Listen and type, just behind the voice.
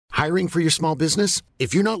Hiring for your small business?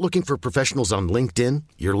 If you're not looking for professionals on LinkedIn,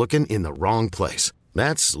 you're looking in the wrong place.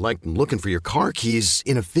 That's like looking for your car keys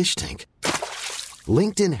in a fish tank.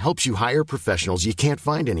 LinkedIn helps you hire professionals you can't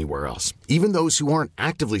find anywhere else, even those who aren't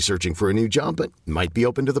actively searching for a new job but might be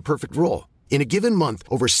open to the perfect role. In a given month,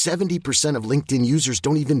 over 70% of LinkedIn users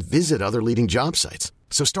don't even visit other leading job sites.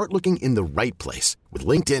 So start looking in the right place. With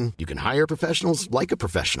LinkedIn, you can hire professionals like a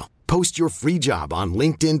professional. Post your free job on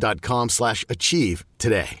linkedin.com/achieve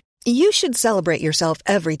today. You should celebrate yourself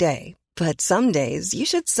every day, but some days you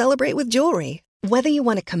should celebrate with jewelry. Whether you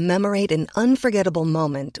want to commemorate an unforgettable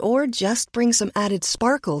moment or just bring some added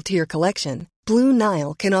sparkle to your collection, Blue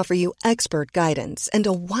Nile can offer you expert guidance and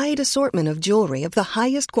a wide assortment of jewelry of the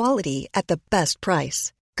highest quality at the best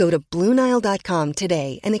price. Go to BlueNile.com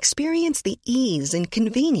today and experience the ease and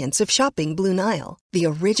convenience of shopping Blue Nile, the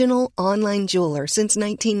original online jeweler since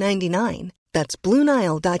 1999. That's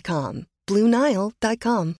BlueNile.com.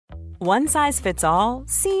 BlueNile.com. One size fits all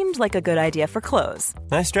seemed like a good idea for clothes.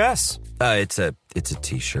 Nice dress. It's a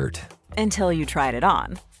t-shirt. Until you tried it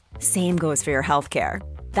on. Same goes for your healthcare.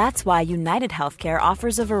 That's why United Healthcare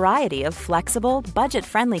offers a variety of flexible,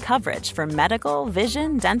 budget-friendly coverage for medical,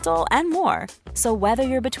 vision, dental, and more. So whether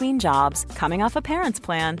you're between jobs, coming off a parent's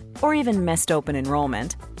plan, or even missed open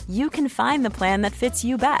enrollment, you can find the plan that fits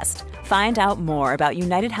you best. Find out more about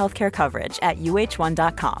United Healthcare coverage at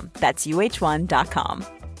uh1.com. That's uh1.com.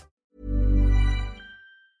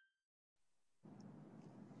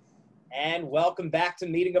 And welcome back to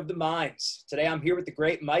Meeting of the Minds. Today I'm here with the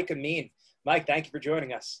great Mike Amin. Mike, thank you for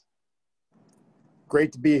joining us.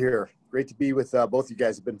 Great to be here. Great to be with both you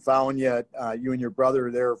guys. I've been following you, you and your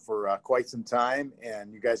brother there for quite some time,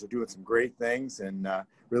 and you guys are doing some great things, and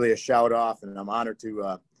really a shout off, and I'm honored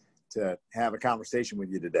to have a conversation with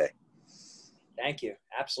you today. Thank you.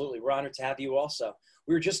 Absolutely. We're honored to have you also.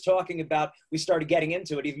 We were just talking about, we started getting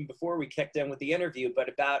into it even before we kicked in with the interview, but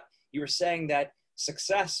about, you were saying that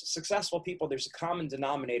successful people, there's a common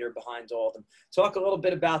denominator behind all of them. Talk a little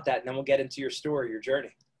bit about that, and then we'll get into your story, your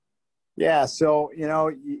journey. Yeah, so, you know,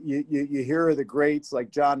 you hear of the greats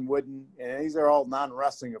like John Wooden, and these are all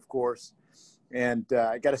non-wrestling, of course, and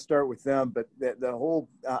I got to start with them, but the whole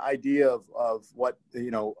idea of what,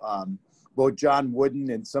 you know, both John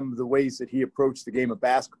Wooden and some of the ways that he approached the game of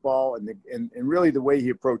basketball and really the way he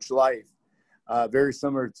approached life, very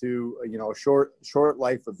similar to, you know, a short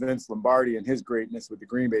life of Vince Lombardi and his greatness with the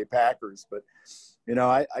Green Bay Packers. But, you know,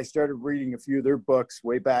 I started reading a few of their books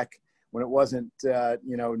way back when it wasn't,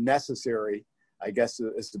 you know, necessary, I guess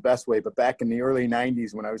is the best way. But back in the early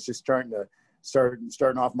 90s, when I was just starting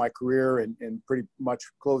off my career and pretty much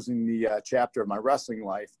closing the chapter of my wrestling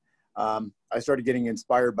life, I started getting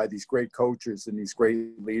inspired by these great coaches and these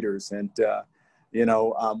great leaders. And, you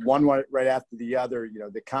know, one right after the other, you know,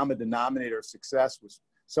 the common denominator of success was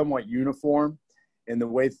somewhat uniform in the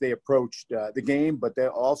way that they approached the game, but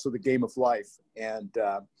also the game of life. And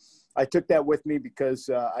I took that with me because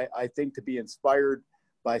I think to be inspired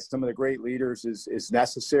by some of the great leaders is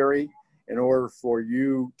necessary in order for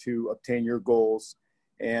you to obtain your goals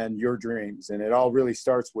and your dreams. And it all really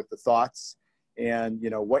starts with the thoughts and, you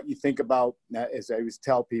know, what you think about, as I always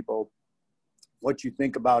tell people, what you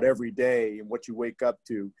think about every day and what you wake up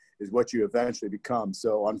to is what you eventually become.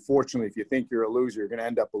 So unfortunately, if you think you're a loser, you're going to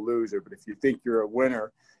end up a loser. But if you think you're a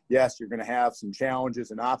winner, yes, you're going to have some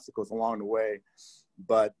challenges and obstacles along the way.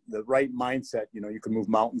 But the right mindset, you know, you can move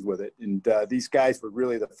mountains with it. And these guys were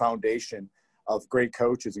really the foundation of great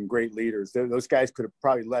coaches and great leaders. Those guys could have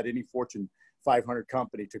probably led any Fortune 500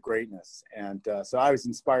 company to greatness. And so I was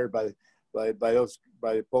inspired by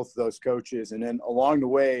both of those coaches. And then along the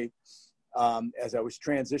way, as I was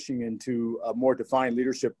transitioning into a more defined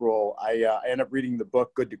leadership role, I ended up reading the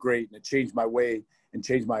book Good to Great, and it changed my way and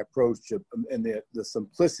changed my approach to, and the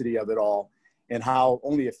simplicity of it all, and how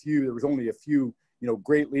there was only a few, you know,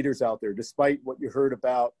 great leaders out there. Despite what you heard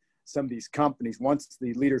about some of these companies, once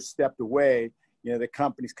the leaders stepped away, you know, the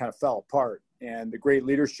companies kind of fell apart. And the great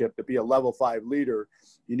leadership, to be a level 5 leader,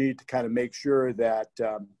 you need to kind of make sure that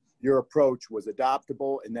your approach was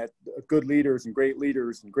adoptable, and that good leaders and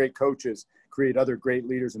great coaches create other great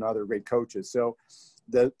leaders and other great coaches. So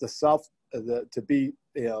to be,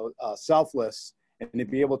 you know, selfless and to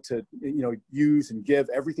be able to, you know, use and give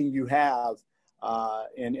everything you have.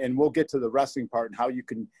 And we'll get to the wrestling part and how you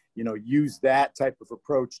can, you know, use that type of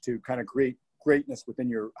approach to kind of create greatness within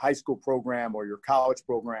your high school program or your college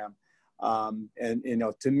program. And, you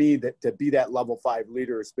know, to me, that to be that level 5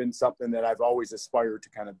 leader has been something that I've always aspired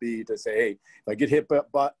to kind of be, to say, hey, if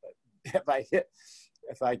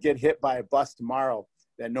I get hit by a bus tomorrow,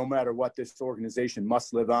 that no matter what, this organization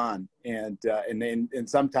must live on, and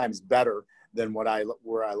sometimes better than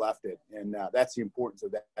where I left it. And that's the importance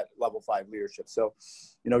of that level 5 leadership. So,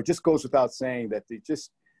 it just goes without saying that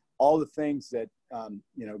all the things that,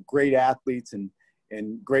 great athletes and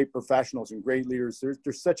great professionals and great leaders,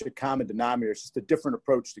 there's such a common denominator. It's just a different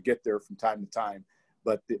approach to get there from time to time.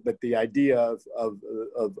 But the idea of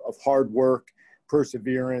hard work,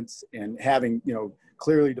 perseverance, and having,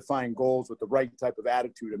 clearly defined goals with the right type of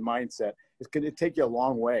attitude and mindset, it's going to take you a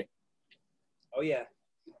long way. Oh, yeah.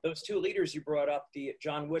 Those two leaders you brought up, the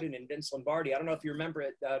John Wooden and Vince Lombardi, I don't know if you remember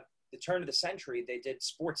it, the turn of the century, they did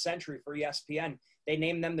Sports Century for ESPN. They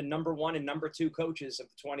named them the number 1 and number 2 coaches of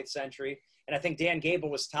the 20th century. And I think Dan Gable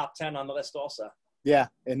was top 10 on the list also. Yeah,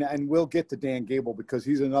 and we'll get to Dan Gable because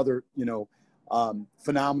he's another,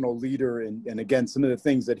 phenomenal leader. And again, some of the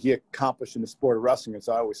things that he accomplished in the sport of wrestling, as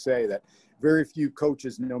I always say, that very few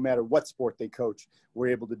coaches, no matter what sport they coach, were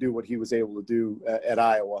able to do what he was able to do at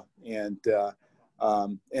Iowa. And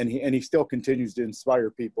he still continues to inspire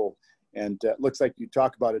people. And it looks like you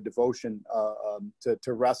talk about a devotion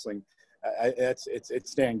to wrestling.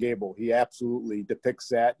 It's Dan Gable. He absolutely depicts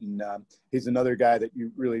that, and he's another guy that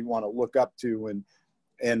you really want to look up to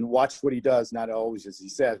and watch what he does. Not always as he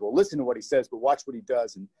says. Well, listen to what he says, but watch what he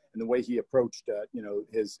does and the way he approached,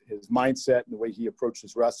 his mindset and the way he approached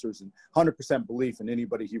his wrestlers, and 100% belief in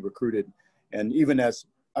anybody he recruited. And even as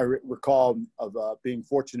I recall of being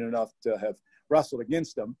fortunate enough to have wrestled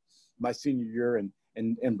against him my senior year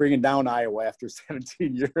and bringing down Iowa after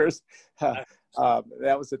 17 years. That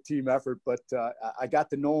was a team effort, but I got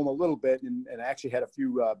to know him a little bit and actually had a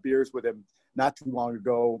few beers with him not too long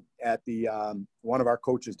ago at the one of our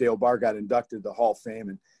coaches, Dale Barr, got inducted to the Hall of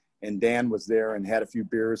Fame, and Dan was there and had a few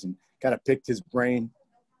beers and kind of picked his brain.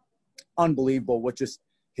 Unbelievable what just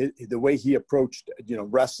the way he approached,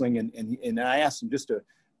 wrestling. And I asked him just to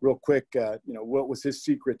real quick, what was his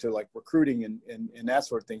secret to like recruiting and that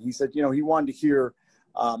sort of thing. He said, he wanted to hear,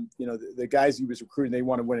 the guys he was recruiting, they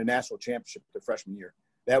want to win a national championship their freshman year.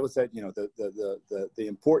 That was that, the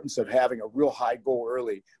importance of having a real high goal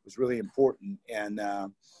early was really important. And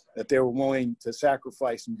that they were willing to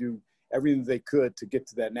sacrifice and do everything they could to get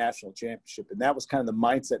to that national championship. And that was kind of the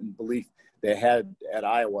mindset and belief they had at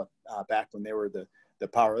Iowa back when they were the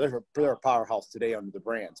power. They're a powerhouse today under the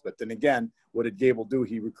Brands. But then again, what did Gable do?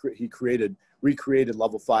 He recreated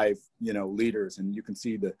level 5, leaders. And you can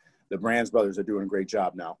see the Brands brothers are doing a great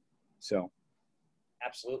job now. So.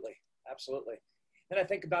 Absolutely. Then I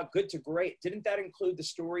think about good to great. Didn't that include the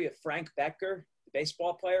story of Frank Bettger, the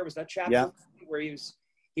baseball player? Was that chapter where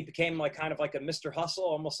he became like kind of like a Mr. Hustle,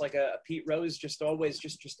 almost like a Pete Rose, just always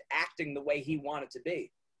just acting the way he wanted to be,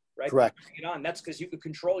 right? Correct. That's because you could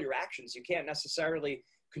control your actions. You can't necessarily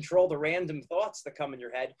control the random thoughts that come in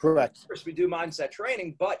your head. Correct. Of course, we do mindset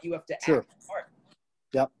training, but you have to Sure. act smart.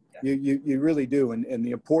 Yep. Yeah. You really do. And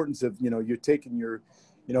the importance of, you're taking your,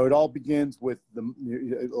 it all begins with the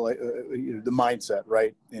mindset,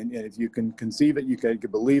 right? And if you can conceive it, you can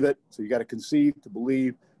believe it. So you got to conceive, to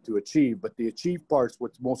believe, to achieve. But the achieve part's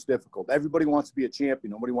what's most difficult. Everybody wants to be a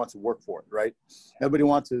champion. Nobody wants to work for it, right? Everybody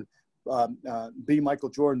wants to be Michael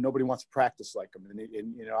Jordan. Nobody wants to practice like him.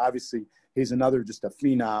 And obviously he's another just a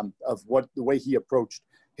phenom of the way he approached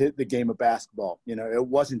the game of basketball. It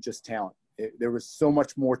wasn't just talent. There was so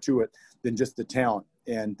much more to it than just the talent.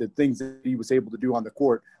 And the things that he was able to do on the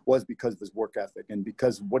court was because of his work ethic and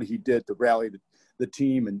because of what he did to rally the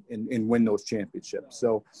team and win those championships.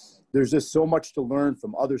 So there's just so much to learn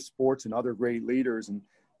from other sports and other great leaders. And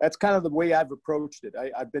that's kind of the way I've approached it.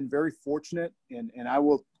 I've been very fortunate, and I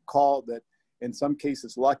will call that in some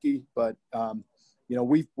cases lucky, but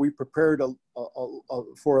we prepared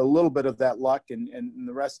for a little bit of that luck, and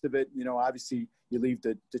the rest of it, obviously you leave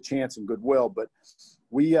to chance and goodwill. But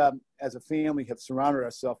we, as a family, have surrounded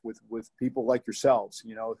ourselves with people like yourselves,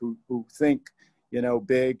 who think,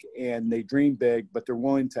 big, and they dream big, but they're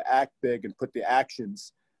willing to act big and put the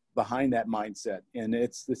actions behind that mindset. And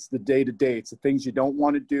it's the day-to-day. It's the things you don't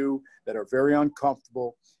want to do that are very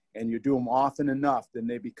uncomfortable, and you do them often enough, then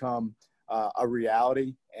they become a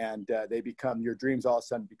reality, and your dreams all of a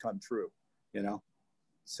sudden become true,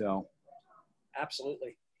 so.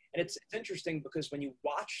 Absolutely. And it's interesting because when you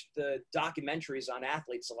watch the documentaries on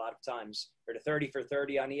athletes a lot of times, or the 30 for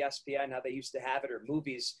 30 on ESPN, how they used to have it, or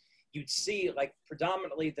movies, you'd see like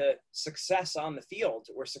predominantly the success on the field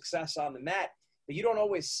or success on the mat, but you don't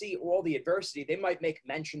always see all the adversity. They might make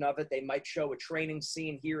mention of it. They might show a training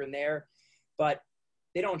scene here and there, but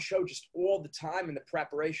they don't show just all the time and the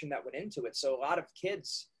preparation that went into it. So a lot of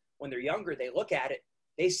kids, when they're younger, they look at it,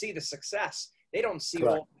 they see the success. They don't see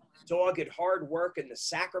all the dogged hard work and the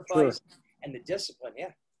sacrifice and the discipline.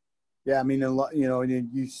 Yeah. Yeah, I mean, and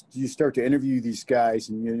you start to interview these guys,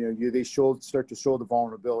 and they start to show the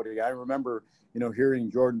vulnerability. I remember, hearing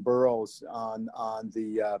Jordan Burroughs on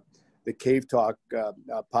the Cave Talk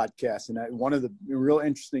podcast, and one of the real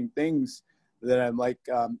interesting things that I'm like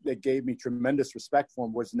that gave me tremendous respect for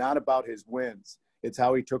him was not about his wins. It's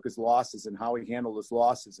how he took his losses and how he handled his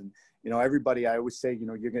losses. And everybody, I always say,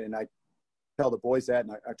 you're gonna, and I tell the boys that,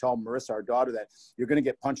 and I tell Marissa, our daughter, that you're gonna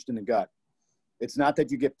get punched in the gut. It's not that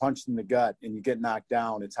you get punched in the gut and you get knocked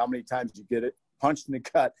down. It's how many times you get it punched in the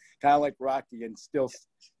gut, kind of like Rocky, and still,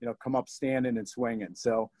 come up standing and swinging.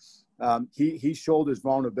 So he showed his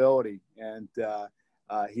vulnerability, and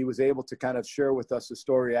he was able to kind of share with us the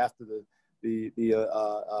story after the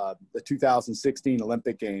 2016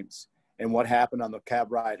 Olympic Games and what happened on the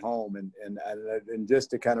cab ride home, and just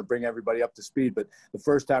to kind of bring everybody up to speed. But the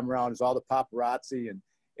first time around is all the paparazzi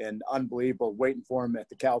and unbelievable waiting for him at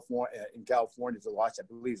the California to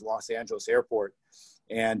Los Angeles airport,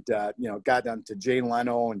 and got on to Jay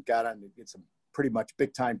Leno and got on to get some pretty much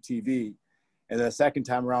big time TV. And then the second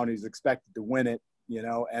time around, he's expected to win it,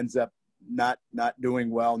 ends up not doing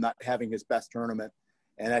well, not having his best tournament.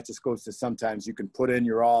 And that just goes to sometimes you can put in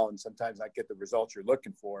your all and sometimes not get the results you're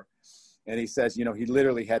looking for. And he says, he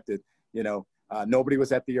literally had to, nobody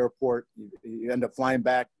was at the airport. He ended up flying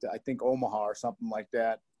back to, I think, Omaha or something like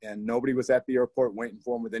that. And nobody was at the airport waiting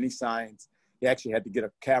for him with any signs. He actually had to get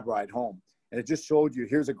a cab ride home. And it just showed you,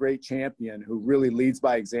 here's a great champion who really leads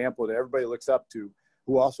by example that everybody looks up to,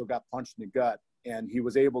 who also got punched in the gut. And he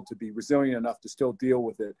was able to be resilient enough to still deal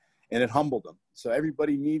with it. And it humbled him. So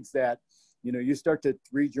everybody needs that. You start to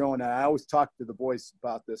read your own. And I always talk to the boys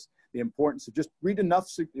about this, the importance of just read enough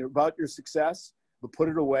about your success, but put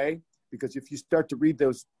it away. Because if you start to read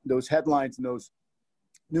those headlines and those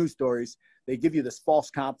news stories, they give you this false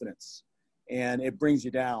confidence and it brings you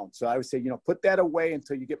down. So I would say, put that away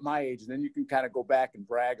until you get my age, and then you can kind of go back and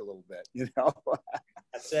brag a little bit,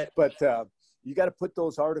 That's it. But you got to put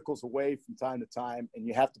those articles away from time to time, and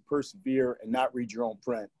you have to persevere and not read your own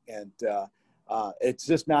print. And it's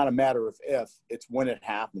just not a matter of if, it's when it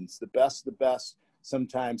happens. The best,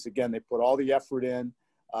 sometimes, again, they put all the effort in,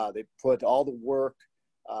 they put all the work,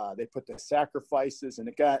 they put the sacrifices, and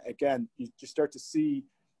again, you just start to see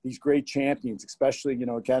these great champions, especially,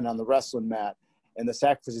 again, on the wrestling mat, and the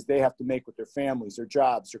sacrifices they have to make with their families, their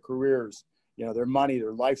jobs, their careers, their money,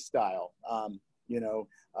 their lifestyle,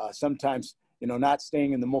 sometimes, not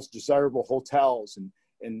staying in the most desirable hotels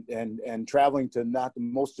and traveling to not the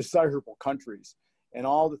most desirable countries, and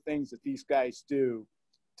all the things that these guys do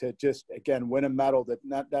to just, again, win a medal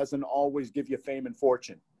that doesn't always give you fame and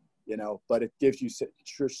fortune. But it gives you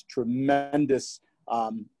tremendous, I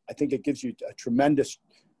think it gives you a tremendous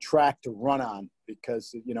track to run on,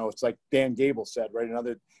 because, it's like Dan Gable said, right?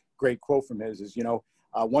 Another great quote from his is,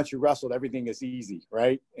 once you wrestled, everything is easy,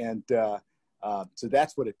 right? And so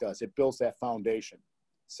that's what it does. It builds that foundation.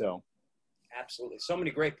 So. Absolutely. So many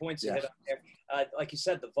great points you hit up there. Like you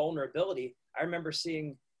said, the vulnerability. I remember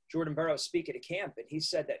seeing Jordan Burroughs speak at a camp, and he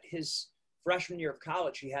said that his freshman year of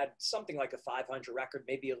college, he had something like a 500 record,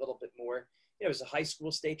 maybe a little bit more. He was a high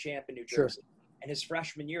school state champ in New Jersey. Sure. And his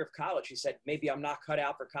freshman year of college, he said, maybe I'm not cut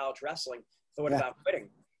out for college wrestling. Thought about quitting.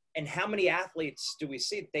 And how many athletes do we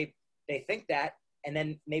see? They think that, and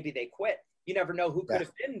then maybe they quit. You never know who could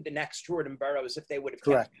have been the next Jordan Burroughs if they would have kept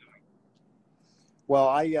going. Well,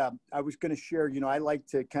 I was going to share, I like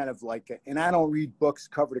to kind of and I don't read books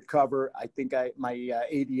cover to cover. I think my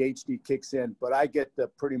ADHD kicks in, but I get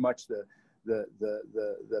pretty much the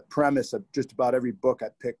premise of just about every book I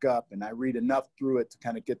pick up, and I read enough through it to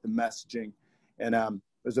kind of get the messaging. And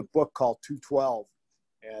there's a book called 212,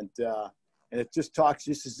 and it just talks,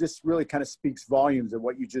 this really kind of speaks volumes of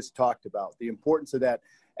what you just talked about, the importance of that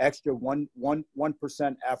extra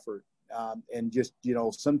 1% effort. And just,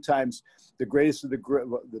 sometimes the greatest of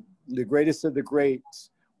the greats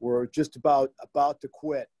were just about to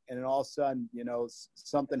quit. And then all of a sudden,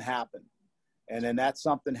 something happened. And then that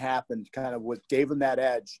something happened kind of what gave them that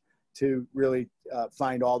edge to really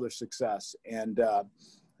find all their success. And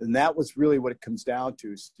that was really what it comes down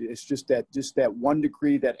to. It's just that 1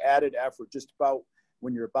 degree, that added effort, just about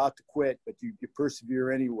when you're about to quit, but you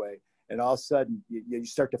persevere anyway. And all of a sudden you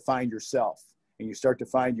start to find yourself. And you start to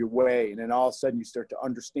find your way. And then all of a sudden you start to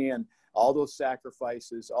understand all those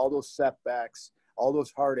sacrifices, all those setbacks, all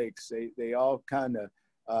those heartaches. They all kind of,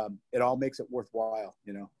 it all makes it worthwhile,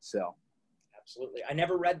 so. Absolutely. I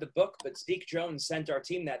never read the book, but Zeke Jones sent our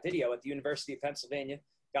team that video at the University of Pennsylvania.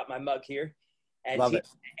 Got my mug here. And Love it.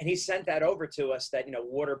 And he sent that over to us that,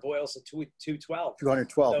 water boils at 212.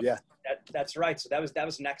 212, so yeah. That's right. So that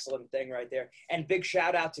was an excellent thing right there. And big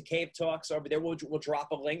shout out to Cave Talks over there. We'll drop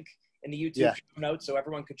a link in the YouTube Yeah. show notes so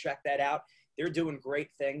everyone could check that out. They're doing great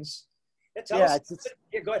things. Yeah,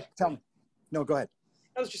 go ahead. Tell me. No, go ahead.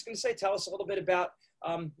 I was just going to say, tell us a little bit about,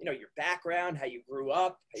 your background, how you grew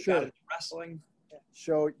up, how you Sure. got into wrestling. Yeah.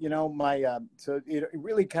 So, so it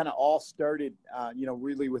really kind of all started,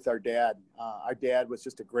 really with our dad. Our dad was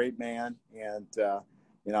just a great man. And,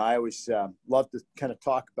 I always love to kind of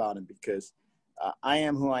talk about him because I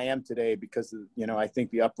am who I am today because, I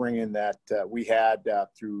think the upbringing that we had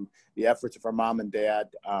through the efforts of our mom and dad.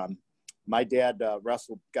 My dad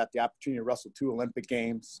got the opportunity to wrestle 2 Olympic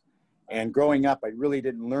Games. And growing up, I really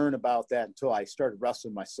didn't learn about that until I started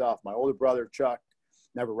wrestling myself. My older brother, Chuck,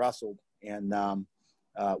 never wrestled. And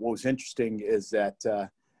what was interesting is that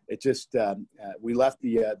we left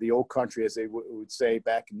the old country, as they would say,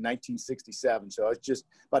 back in 1967. So I was just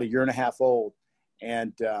about a year and a half old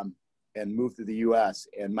and moved to the U.S.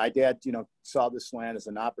 And my dad, saw this land as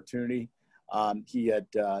an opportunity. He had,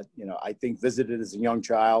 I think visited as a young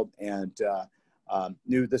child and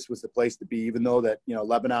knew this was the place to be, even though that,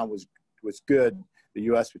 Lebanon was good. The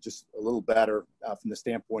U.S. was just a little better from the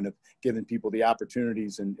standpoint of giving people the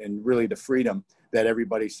opportunities and really the freedom that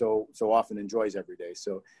everybody so often enjoys every day.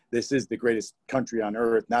 So this is the greatest country on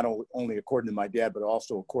earth, not only according to my dad, but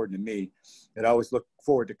also according to me. And I always look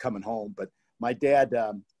forward to coming home. But my dad,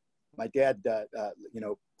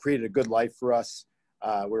 created a good life for us.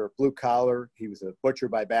 We were blue collar. He was a butcher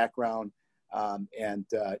by background.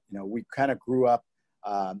 We kind of grew up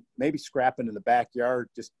maybe scrapping in the backyard,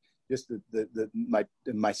 just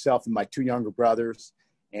myself and my 2 younger brothers.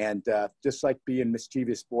 And just like being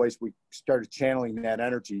mischievous boys, we started channeling that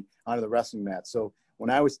energy onto the wrestling mat. So when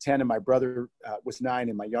I was 10 and my brother was 9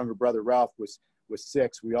 and my younger brother Ralph was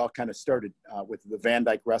 6, we all kind of started with the Van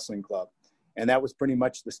Dyke Wrestling Club. And that was pretty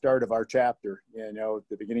much the start of our chapter,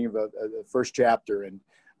 the beginning of the first chapter. And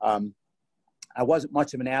I wasn't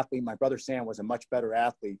much of an athlete. My brother Sam was a much better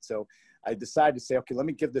athlete. So I decided to say, okay, let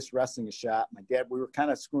me give this wrestling a shot. We were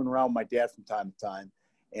kind of screwing around with my dad from time to time.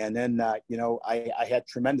 And then, I had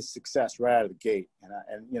tremendous success right out of the gate.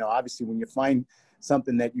 And obviously when you find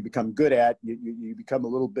something that you become good at, you become a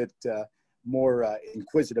little bit more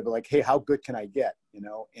inquisitive, like, hey, how good can I get?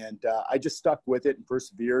 And I just stuck with it and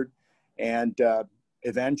persevered. And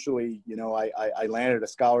eventually, I landed a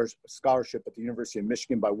scholarship at the University of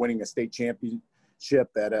Michigan by winning a state championship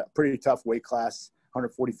at a pretty tough weight class,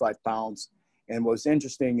 145 pounds. And what was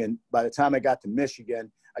interesting, and by the time I got to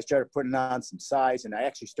Michigan, I started putting on some size, and I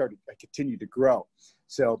continued to grow.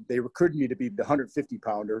 So they recruited me to be the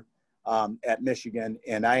 150-pounder at Michigan,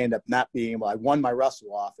 and I ended up not being able. I won my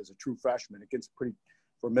wrestle off as a true freshman against a pretty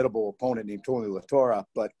formidable opponent named Tony LaTorra,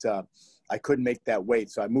 but I couldn't make that weight.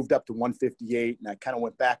 So I moved up to 158, and I kind of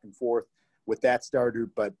went back and forth with that starter.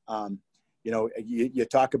 But, you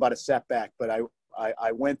talk about a setback, but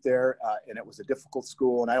I went there, and it was a difficult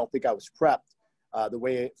school, and I don't think I was prepped the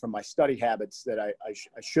way from my study habits that I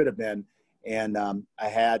should have been. And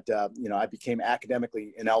I became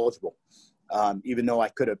academically ineligible, even though I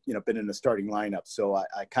could have, been in the starting lineup. So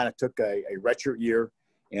I kind of took a redshirt year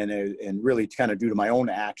and really kind of due to my own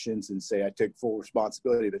actions and say I take full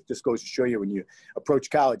responsibility. That just goes to show you when you approach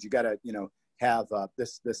college, you got to, have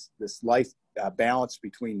this life balance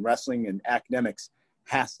between wrestling and academics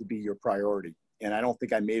has to be your priority. And I don't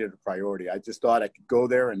think I made it a priority. I just thought I could go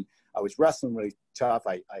there, and I was wrestling really tough.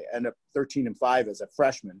 I ended up 13-5 as a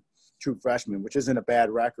freshman, true freshman, which isn't a bad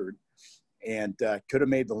record, and could have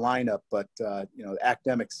made the lineup, but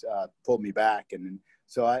academics pulled me back. And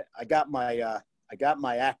so I got my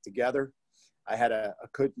act together. I had a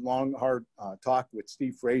good, long, hard talk with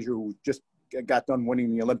Steve Frazier, who just got done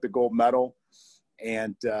winning the Olympic gold medal.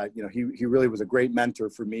 And, he really was a great mentor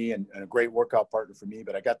for me and a great workout partner for me.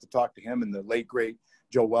 But I got to talk to him and the late, great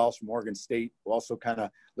Joe Wells from Oregon State, who also kind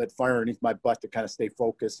of lit fire underneath my butt to kind of stay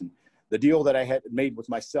focused. And the deal that I had made with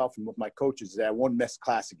myself and with my coaches is that I wouldn't miss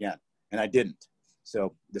class again. And I didn't.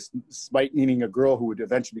 So despite meeting a girl who would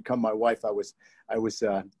eventually become my wife, I was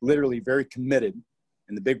literally very committed,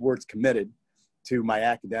 and the big word's committed, to my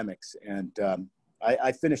academics. And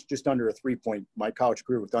I finished just under a 3-point, my college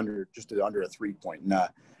career with just under a 3-point.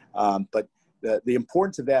 But the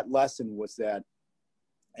importance of that lesson was that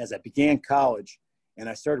as I began college and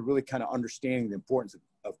I started really kind of understanding the importance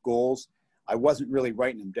of goals, I wasn't really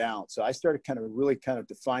writing them down. So I started really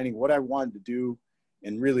defining what I wanted to do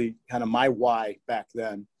and really kind of my why back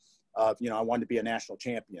then. I wanted to be a national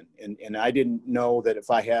champion. And I didn't know that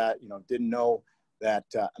if I had, didn't know that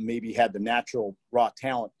maybe had the natural raw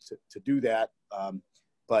talent to do that.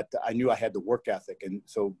 But I knew I had the work ethic. And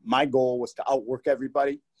so my goal was to outwork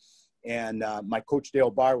everybody. And my coach, Dale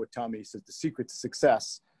Barr, would tell me, he says, the secret to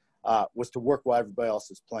success was to work while everybody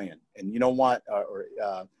else is playing. And you don't want,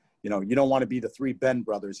 you don't want to be the three Ben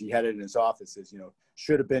brothers. He had it in his offices,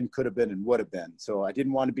 should have been, could have been, and would have been. So I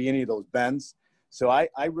didn't want to be any of those Bens. So I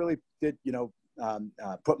really did,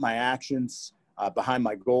 put my actions behind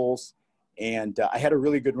my goals. And I had a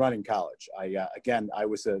really good run in college. I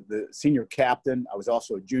was the senior captain. I was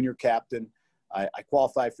also a junior captain. I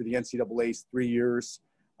qualified for the NCAA's 3 years,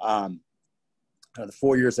 the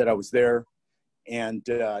 4 years that I was there. And,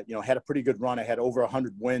 had a pretty good run. I had over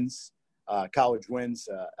 100 wins, college wins.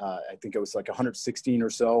 I think it was like 116 or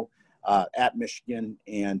so at Michigan.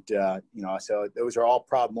 And, so those are all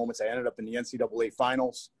proud moments. I ended up in the NCAA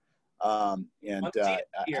finals. Again,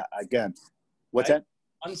 what's that?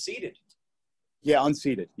 Unseated. Yeah,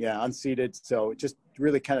 unseated. Yeah, unseated. So it just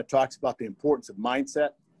really kind of talks about the importance of mindset.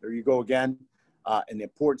 There you go again, and the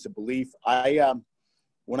importance of belief.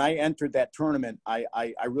 When I entered that tournament, I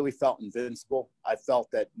really felt invincible. I felt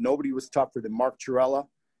that nobody was tougher than Mark Chiarella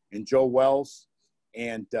and Joe Wells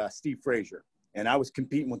and Steve Frazier. And I was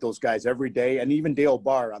competing with those guys every day, and even Dale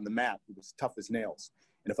Barr on the mat, who was tough as nails.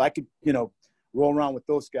 And if I could, roll around with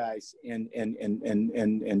those guys and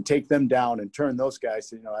take them down and turn those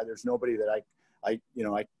guys, there's nobody that I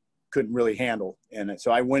couldn't really handle. And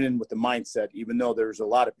so I went in with the mindset, even though there's a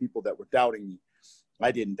lot of people that were doubting me,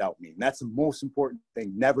 I didn't doubt me. And that's the most important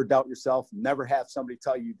thing. Never doubt yourself. Never have somebody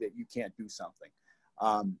tell you that you can't do something.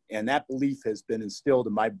 And that belief has been instilled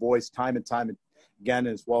in my boys time and time again,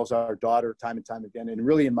 as well as our daughter time and time again. And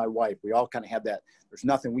really in my wife, we all kind of have that. There's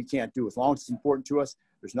nothing we can't do. As long as it's important to us,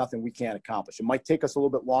 there's nothing we can't accomplish. It might take us a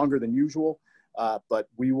little bit longer than usual, but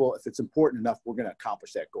we will, if it's important enough, we're going to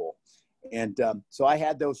accomplish that goal. And so I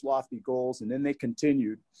had those lofty goals, and then they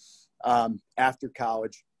continued after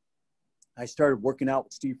college. I started working out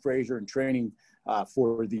with Steve Frazier and training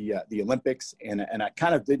for the Olympics, and I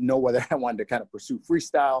kind of didn't know whether I wanted to kind of pursue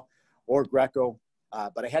freestyle or Greco,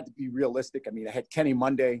 but I had to be realistic. I mean, I had Kenny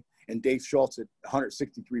Monday and Dave Schultz at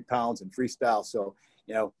 163 pounds in freestyle, so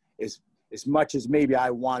as much as maybe I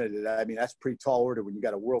wanted it, I mean, that's pretty tall order when you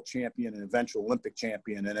got a world champion, an eventual Olympic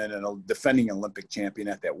champion, and then a defending Olympic champion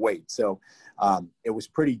at that weight. So it was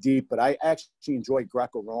pretty deep, but I actually enjoyed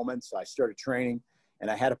Greco-Roman. So I started training, and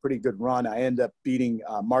I had a pretty good run. I ended up beating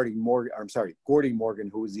Gordy Morgan,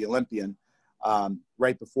 who was the Olympian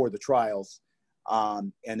right before the trials. I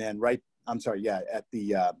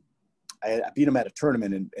beat him at a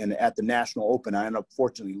tournament, and at the National Open, I ended up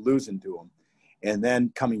fortunately losing to him. And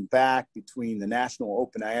then coming back between the National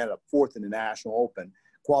Open, I ended up fourth in the National Open,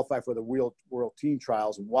 qualified for the World Team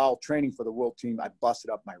Trials. And while training for the World Team, I busted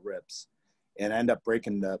up my ribs and ended up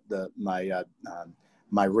breaking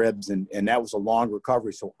my ribs. And that was a long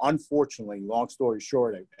recovery. So unfortunately, long story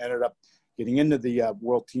short, I ended up getting into the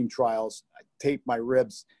World Team Trials. I taped my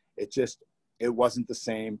ribs. It wasn't the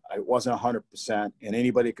same. It wasn't 100%. And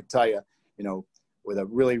anybody could tell you, with a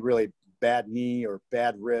really, really bad knee or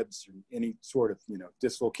bad ribs or any sort of,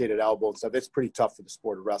 dislocated elbow and stuff, it's pretty tough for the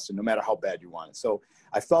sport of wrestling, no matter how bad you want it. So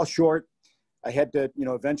I fell short. I had to,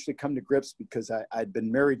 eventually come to grips because I'd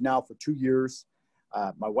been married now for 2 years.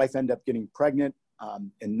 My wife ended up getting pregnant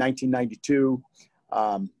in 1992,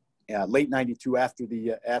 late 92 after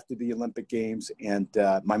the Olympic Games. And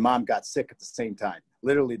my mom got sick at the same time.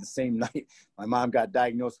 Literally the same night, my mom got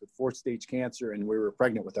diagnosed with 4th-stage cancer, and we were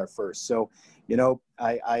pregnant with our first. So,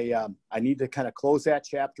 I need to kind of close that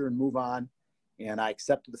chapter and move on. And I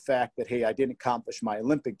accepted the fact that, hey, I didn't accomplish my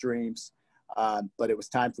Olympic dreams, but it was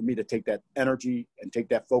time for me to take that energy and take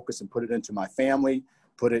that focus and put it into my family,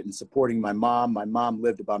 put it in supporting my mom. My mom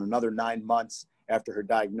lived about another 9 months after her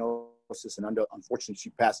diagnosis, and unfortunately, she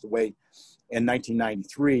passed away in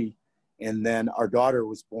 1993. And then our daughter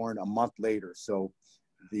was born a month later. So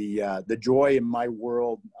the joy in my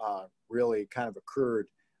world really kind of occurred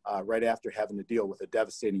right after having to deal with a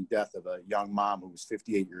devastating death of a young mom who was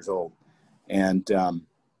 58 years old. And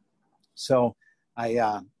so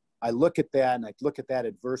I look at that, and I look at that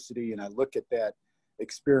adversity, and I look at that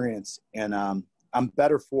experience, and I'm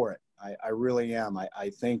better for it. I really am.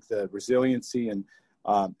 I think the resiliency and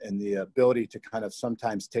the ability to kind of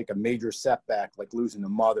sometimes take a major setback like losing a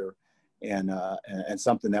mother and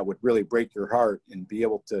something that would really break your heart, and be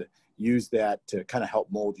able to use that to kind of help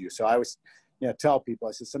mold you. So I always, tell people,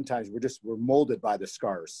 I said, sometimes we're molded by the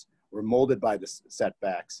scars. We're molded by the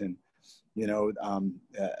setbacks. And,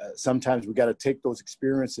 sometimes we got to take those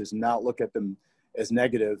experiences and not look at them as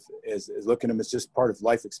negative, as looking at them as just part of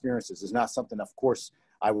life experiences. It's not something, of course,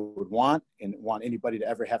 I would want anybody to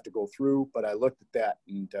ever have to go through. But I looked at that,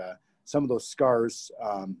 and some of those scars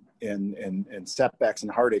and setbacks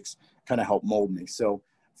and heartaches kind of helped mold me. So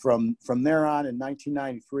from there on in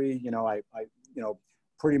 1993, I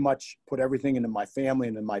pretty much put everything into my family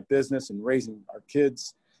and in my business and raising our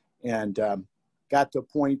kids, and got to a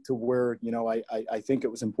point to where, I think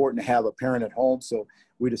it was important to have a parent at home. So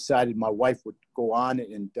we decided my wife would go on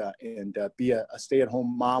and be a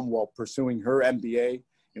stay-at-home mom while pursuing her MBA,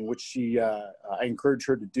 in which I encouraged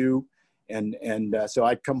her to do. And so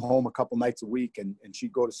I'd come home a couple nights a week and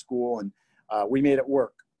she'd go to school, and we made it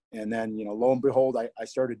work. And then, lo and behold, I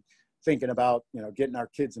started thinking about, getting our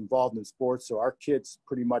kids involved in sports. So our kids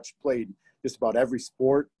pretty much played just about every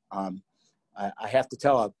sport. I have to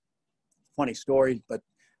tell a funny story, but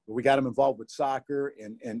we got them involved with soccer,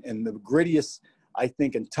 and the grittiest, I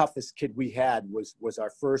think, and toughest kid we had was our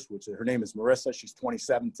first, which her name is Marissa. She's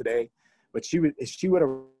 27 today, but if she would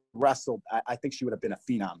have wrestled, I think she would have been a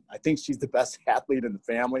phenom. I think she's the best athlete in the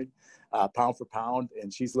family, pound for pound,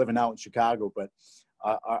 and she's living out in Chicago. But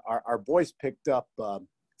our boys picked up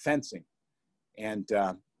fencing, and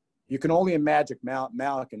you can only imagine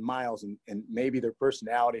Malik and Miles and maybe their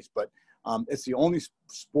personalities, but it's the only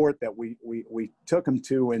sport that we took them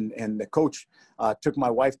to, and the coach took my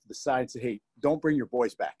wife to the side and said, "Hey, don't bring your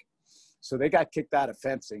boys back." So they got kicked out of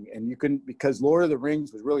fencing, and you couldn't, because Lord of the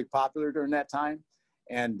Rings was really popular during that time,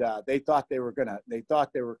 and they thought they were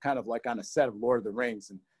kind of like on a set of Lord of the Rings,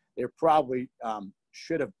 and they probably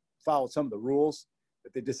should have followed some of the rules,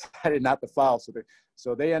 but they decided not to follow.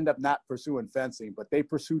 So they end up not pursuing fencing, but they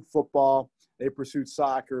pursued football, they pursued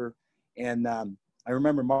soccer, and I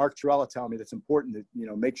remember Mark Torella telling me that's important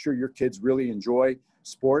to, make sure your kids really enjoy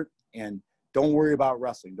sport, and don't worry about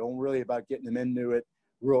wrestling. Don't worry about getting them into it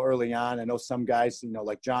real early on. I know some guys,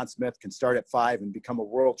 like John Smith, can start at 5 and become a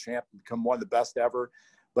world champ and become one of the best ever,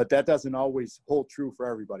 but that doesn't always hold true for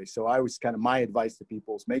everybody. So I always my advice to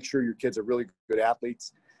people is make sure your kids are really good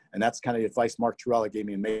athletes. And that's kind of the advice Mark Torella gave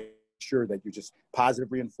me, and make sure that you just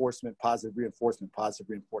positive reinforcement.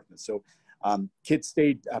 So kids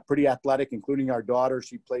stayed pretty athletic, including our daughter.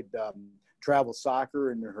 She played travel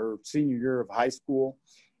soccer in her senior year of high school.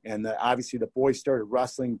 And obviously the boys started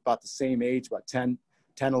wrestling about the same age, about 10,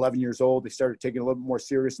 11 years old. They started taking it a little bit more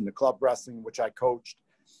serious in the club wrestling, which I coached.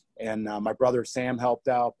 And my brother Sam helped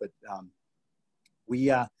out. But we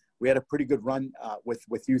had a pretty good run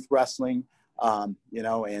with youth wrestling,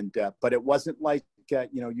 but it wasn't like,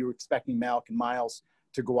 you were expecting Malik and Miles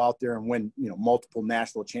to go out there and win, multiple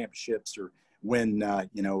national championships or win,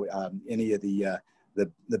 any of the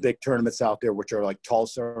big tournaments out there, which are like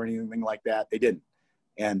Tulsa or anything like that. They didn't.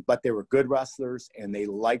 But they were good wrestlers, and they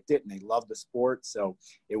liked it, and they loved the sport. So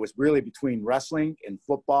it was really between wrestling and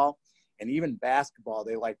football, and even basketball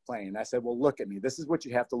they liked playing. And I said, well, look at me. This is what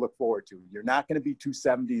you have to look forward to. You're not going to be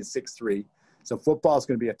 270 and 6'3". So football is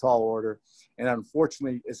going to be a tall order. And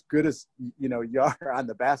unfortunately, as good as, you are on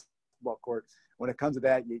the basketball court, when it comes to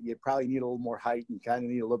that, you probably need a little more height and kind of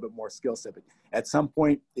need a little bit more skill set. But at some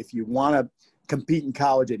point, if you want to compete in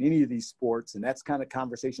college at any of these sports, and that's kind of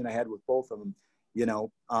conversation I had with both of them, you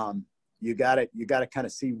got to kind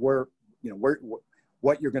of see where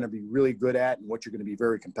what you're going to be really good at and what you're going to be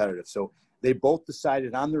very competitive. So they both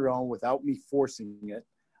decided on their own, without me forcing it,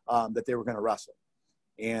 that they were going to wrestle.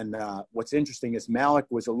 And what's interesting is Malik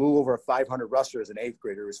was a little over a 500 wrestler as an 8th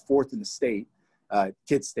grader. He was 4th in the state,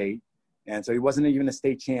 kid state. And so he wasn't even a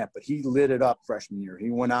state champ, but he lit it up freshman year.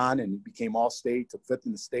 He went on and became all-state, took 5th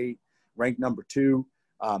in the state, ranked number 2,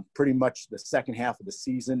 pretty much the second half of the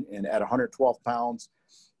season, and at 112 pounds.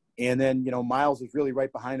 And then, Miles was really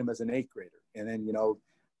right behind him as an 8th grader. And then, the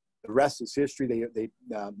rest is history.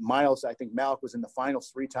 Miles, I think Malik was in the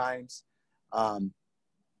finals 3 times.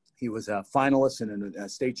 He was a finalist and a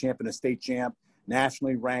state champ and a state champ,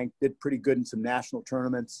 nationally ranked, did pretty good in some national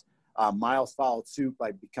tournaments. Miles followed suit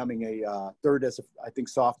by becoming a 3rd as I think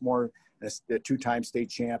sophomore, and a 2-time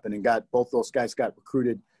state champ, and then both those guys got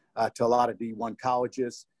recruited to a lot of D1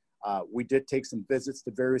 colleges. We did take some visits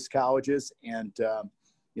to various colleges, and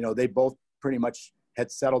they both pretty much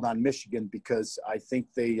had settled on Michigan because I think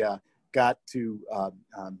they got to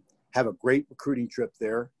have a great recruiting trip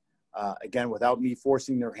there. Again, without me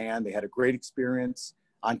forcing their hand, they had a great experience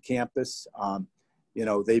on campus.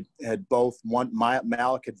 They had both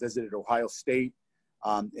Malik had visited Ohio State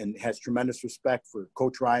and has tremendous respect for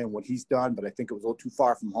Coach Ryan, what he's done, but I think it was a little too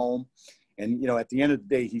far from home. And, at the end of the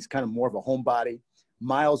day, he's kind of more of a homebody.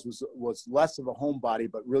 Miles was less of a homebody,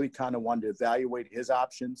 but really kind of wanted to evaluate his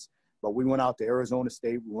options. But we went out to Arizona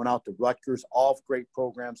State. We went out to Rutgers, all great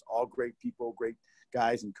programs, all great people, great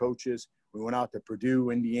guys and coaches. We went out to Purdue,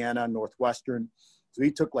 Indiana, Northwestern. So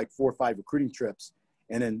he took like 4 or 5 recruiting trips.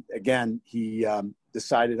 And then again, he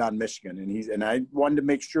decided on Michigan. And I wanted to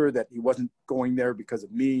make sure that he wasn't going there because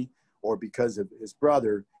of me or because of his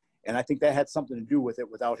brother. And I think that had something to do with it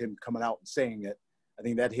without him coming out and saying it. I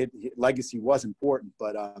think that legacy was important,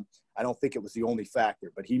 but I don't think it was the only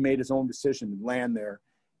factor. But he made his own decision to land there.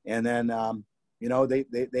 And then, you know,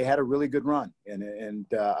 they had a really good run. And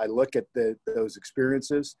I look at those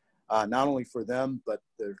experiences, not only for them, but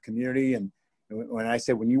the community. And when I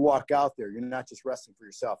say, when you walk out there, you're not just wrestling for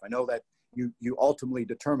yourself. I know that you ultimately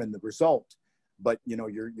determine the result, but, you know,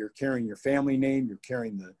 you're carrying your family name, you're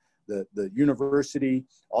carrying the university,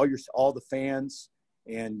 all the fans,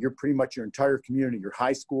 and you're pretty much your entire community, your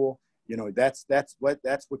high school. You know, that's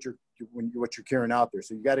what you're carrying out there.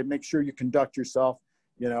 So you got to make sure you conduct yourself,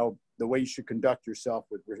 you know, the way you should conduct yourself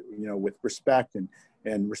with respect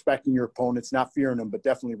and respecting your opponents, not fearing them, but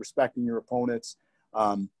definitely respecting your opponents.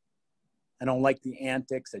 I don't like the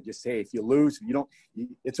antics. I just say, if you lose,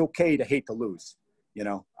 it's okay to hate to lose. You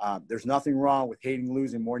know, there's nothing wrong with hating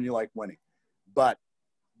losing more than you like winning, but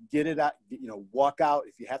get it out, you know, walk out.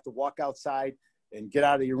 If you have to walk outside and get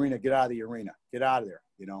out of the arena, get out of the arena, get out of there,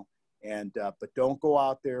 you know, and, but don't go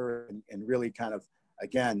out there and really kind of,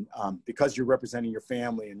 again, because you're representing your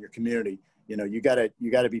family and your community, you know, you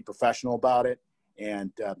gotta be professional about it.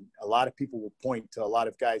 And a lot of people will point to a lot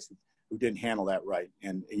of guys who didn't handle that right.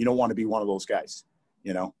 And you don't want to be one of those guys,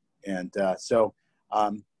 you know? And so,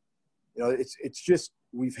 you know, it's just,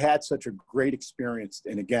 we've had such a great experience.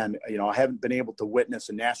 And again, you know, I haven't been able to witness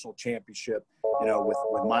a national championship, you know,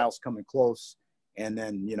 with Miles coming close, and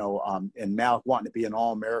then, you know, and Malik wanting to be an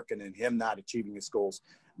All-American and him not achieving his goals.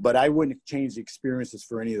 But I wouldn't change the experiences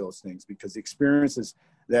for any of those things, because the experiences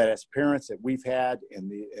that as parents that we've had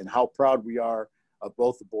and how proud we are of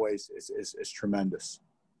both the boys is tremendous.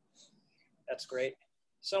 That's great.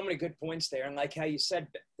 So many good points there. And like how you said,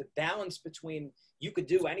 the balance between you could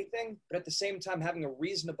do anything, but at the same time having a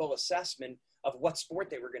reasonable assessment of what sport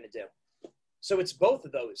they were going to do. So it's both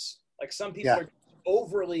of those. Like some people are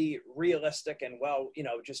overly realistic and, well, you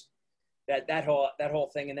know, just that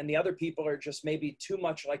whole thing. And then the other people are just maybe too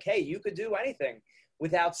much like, hey, you could do anything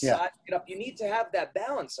without sizing it up. You need to have that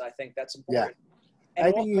balance. I think that's important. Yeah.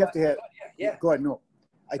 I think you have to have, go ahead. No,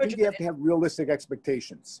 I think you have to have realistic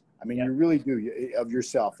expectations. I mean, you really do, of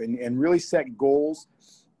yourself, and really set goals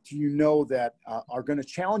you know that are going to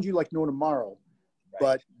challenge you like no tomorrow,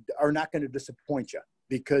 but are not going to disappoint you,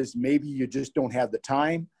 because maybe you just don't have the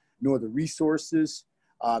time, nor the resources,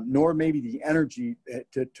 nor maybe the energy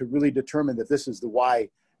to really determine that this is the why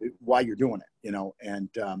you're doing it, you know. And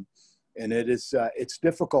it is it's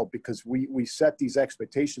difficult, because we set these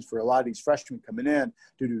expectations for a lot of these freshmen coming in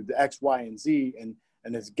to do the X, Y, and Z.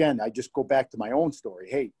 And as, again, I just go back to my own story.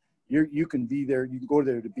 Hey, you can be there, you can go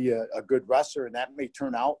there to be a good wrestler, and that may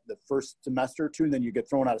turn out the first semester or two, and then you get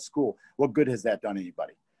thrown out of school. What good has that done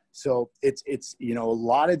anybody? So it's you know, a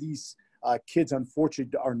lot of these kids,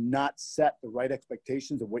 unfortunately, are not set the right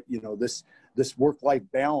expectations of what, you know, this work-life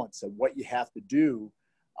balance of what you have to do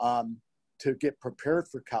to get prepared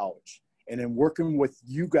for college. And then working with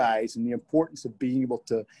you guys and the importance of being able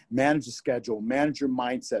to manage the schedule, manage your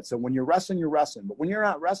mindset. So when you're wrestling, you're wrestling. But when you're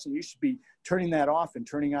not wrestling, you should be turning that off and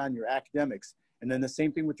turning on your academics. And then the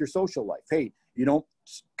same thing with your social life. Hey, you don't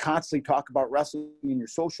constantly talk about wrestling in your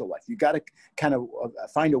social life. You got to kind of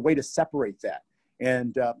find a way to separate that.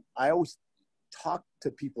 And I always talk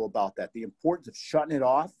to people about that, the importance of shutting it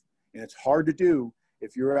off. And it's hard to do.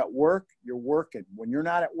 If you're at work, you're working. When you're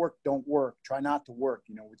not at work, don't work. Try not to work.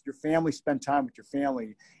 You know, with your family, spend time with your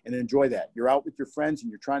family and enjoy that. You're out with your friends and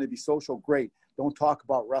you're trying to be social, great. Don't talk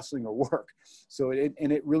about wrestling or work. So it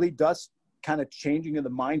really does kind of changing of the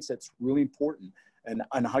mindset's really important, and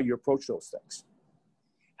on how you approach those things.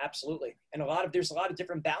 Absolutely. And there's a lot of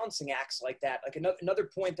different balancing acts like that. Like another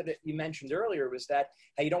point that you mentioned earlier was that,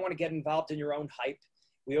 hey, you don't want to get involved in your own hype.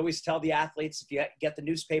 We always tell the athletes, if you get the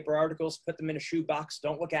newspaper articles, put them in a shoebox.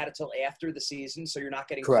 Don't look at it till after the season, so you're not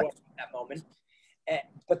getting caught at that moment.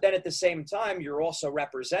 But then at the same time, you're also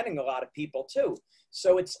representing a lot of people too.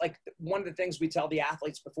 So it's like one of the things we tell the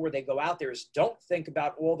athletes before they go out there is don't think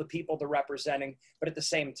about all the people they're representing. But at the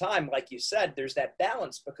same time, like you said, there's that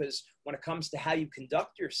balance, because when it comes to how you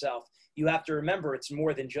conduct yourself, you have to remember it's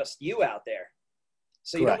more than just you out there.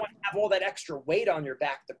 So you don't want to have all that extra weight on your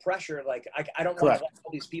back, the pressure, like I don't want to let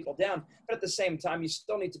all these people down. But at the same time, you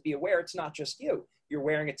still need to be aware it's not just you. You're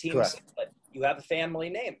wearing a team singlet. You have a family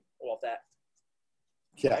name, all of that.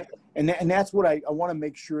 Yeah, right? and that's what I want to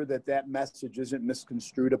make sure that message isn't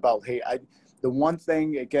misconstrued about, hey, the one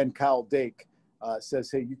thing, again, Kyle Dake says,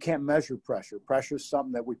 hey, you can't measure pressure. Pressure is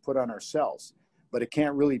something that we put on ourselves, but it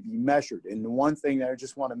can't really be measured. And the one thing that I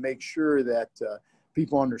just want to make sure that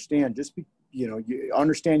people understand, you know, you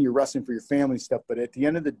understand you're wrestling for your family stuff, but at the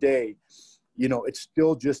end of the day, you know, it's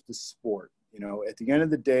still just a sport. You know, at the end of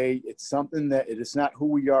the day, it's something that it is not who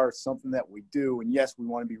we are. It's something that we do. And yes, we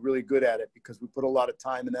want to be really good at it because we put a lot of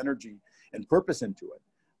time and energy and purpose into it.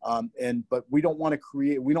 But we don't want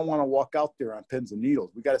to walk out there on pins and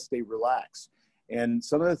needles. We got to stay relaxed. And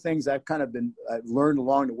some of the things I've learned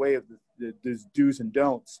along the way of the do's and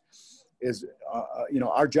don'ts is,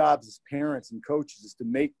 our jobs as parents and coaches is to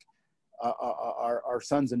make our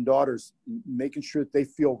sons and daughters, making sure that they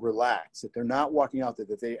feel relaxed, that they're not walking out there,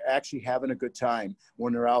 that they actually having a good time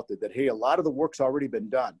when they're out there, that, hey, a lot of the work's already been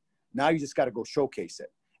done. Now you just got to go showcase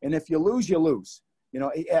it. And if you lose, you lose.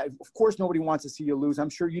 Of course, nobody wants to see you lose. I'm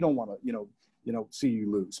sure you don't want to, see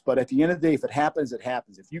you lose. But at the end of the day, if it happens, it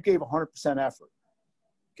happens. If you gave 100% effort,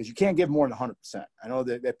 because you can't give more than 100%. I know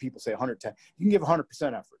that people say 110. You can give 100%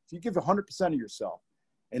 effort. If you give 100% of yourself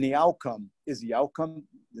and the outcome is the outcome,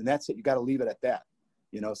 then that's it. You got to leave it at that.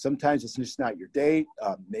 Sometimes it's just not your day.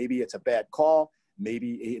 Maybe it's a bad call.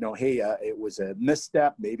 Maybe, it was a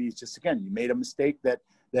misstep. Maybe it's just, again, you made a mistake that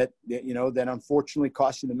unfortunately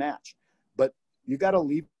cost you the match. But you got to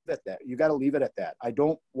leave it at that. You got to leave it at that. I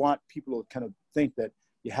don't want people to kind of think that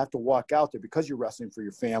you have to walk out there because you're wrestling for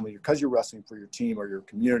your family, because you're wrestling for your team or your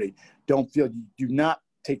community. Do not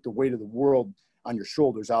take the weight of the world on your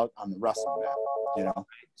shoulders out on the wrestling mat,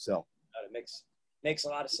 So it makes a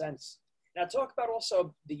lot of sense. Now talk about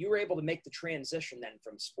also that you were able to make the transition then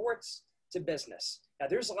from sports to business. Now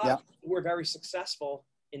there's a lot of people who are very successful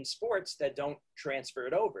in sports that don't transfer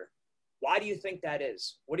it over. Why do you think that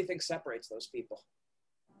is? What do you think separates those people?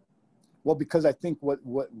 Well, because I think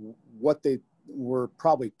what they were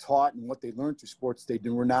probably taught and what they learned through sports, they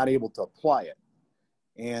were not able to apply it.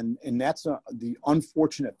 And that's the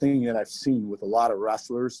unfortunate thing that I've seen with a lot of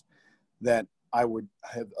wrestlers, that I would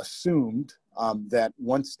have assumed that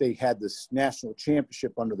once they had this national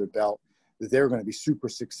championship under their belt, that they were going to be super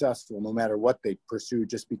successful no matter what they pursued,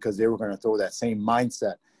 just because they were going to throw that same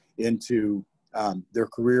mindset into their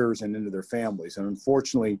careers and into their families. And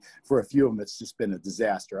unfortunately, for a few of them, it's just been a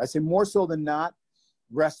disaster. I say more so than not,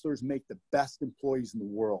 wrestlers make the best employees in the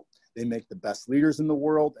world. They make the best leaders in the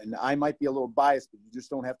world. And I might be a little biased, but you just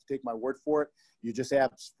don't have to take my word for it. You just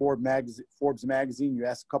have Forbes magazine, you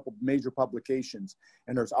ask a couple major publications,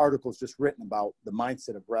 and there's articles just written about the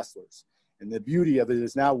mindset of wrestlers. And the beauty of it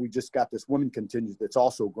is now we just got this women contingent that's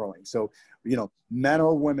also growing. So, men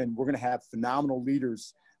or women, we're going to have phenomenal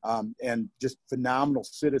leaders and just phenomenal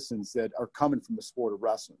citizens that are coming from the sport of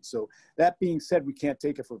wrestling. So that being said, we can't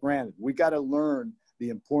take it for granted. We got to learn the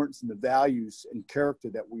importance and the values and character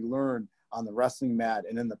that we learn on the wrestling mat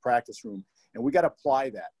and in the practice room. And we got to apply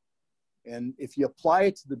that. And if you apply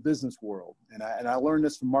it to the business world, and I learned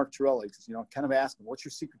this from Mark Torelli, because, kind of asked him, what's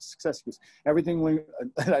your secret to success? He goes, everything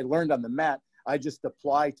that I learned on the mat, I just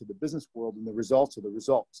apply to the business world, and the results are the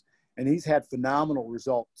results. And he's had phenomenal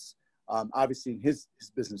results, obviously, in his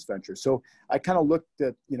business venture. So I kind of looked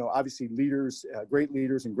at, obviously leaders, great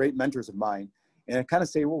leaders and great mentors of mine, and I kind of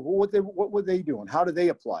say, well, what were they doing? How do they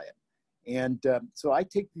apply it? And so I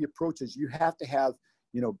take the approach as you have to have,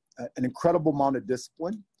 an incredible amount of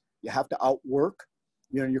discipline. You have to outwork,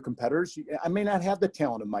 your competitors. I may not have the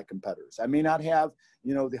talent of my competitors. I may not have,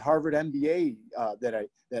 the Harvard MBA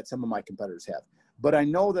that some of my competitors have. But I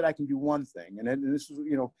know that I can do one thing. And this is,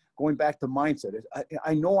 going back to mindset.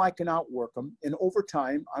 I know I can outwork them. And over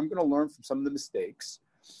time, I'm going to learn from some of the mistakes.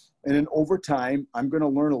 And then over time, I'm going to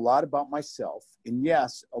learn a lot about myself. And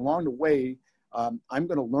yes, along the way, I'm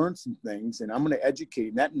going to learn some things, and I'm going to educate.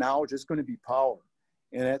 And that knowledge is going to be power.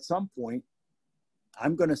 And at some point,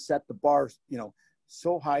 I'm going to set the bar,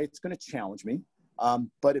 so high, it's going to challenge me.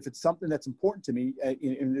 But if it's something that's important to me,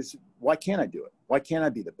 why can't I do it? Why can't I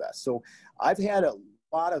be the best? So I've had a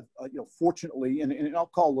lot of, fortunately, and I'll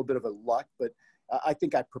call a little bit of a luck, but I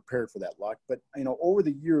think I prepared for that luck. But, over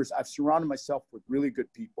the years, I've surrounded myself with really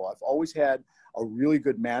good people. I've always had a really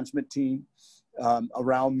good management team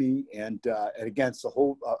around me, and against the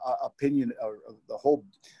whole opinion, or the whole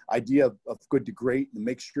idea of good to great, and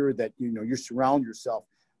make sure that, you surround yourself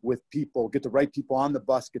with people, get the right people on the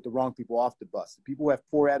bus, get the wrong people off the bus. The people who have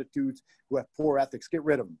poor attitudes, who have poor ethics, get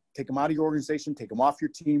rid of them. Take them out of your organization, take them off your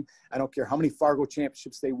team. I don't care how many Fargo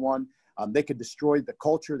championships they won. They could destroy the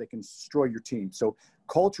culture. They can destroy your team. So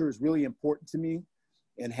culture is really important to me.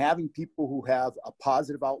 And having people who have a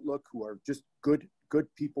positive outlook, who are just good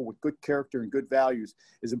people with good character and good values,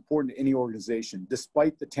 is important to any organization,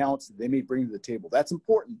 despite the talents that they may bring to the table. That's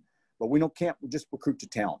important, but can't just recruit to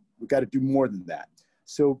talent. We've got to do more than that.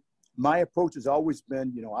 So my approach has always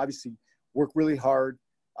been, obviously work really hard.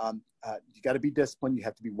 You got to be disciplined. You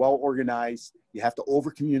have to be well organized. You have to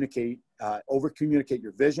over communicate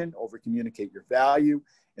your vision, over communicate your value,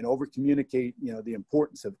 and over communicate, the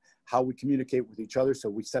importance of how we communicate with each other. So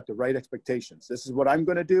we set the right expectations. This is what I'm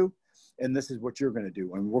going to do, and this is what you're going to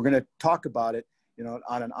do. And we're going to talk about it,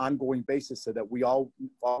 on an ongoing basis so that we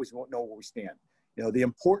always won't know where we stand. The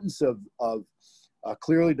importance of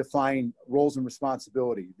clearly defined roles and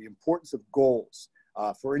responsibility, the importance of goals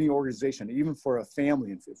for any organization, even for a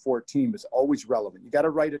family and for a team, is always relevant. You got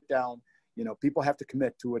to write it down. People have to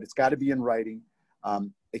commit to it. It's got to be in writing.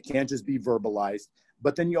 It can't just be verbalized.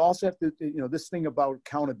 But then you also have to, this thing about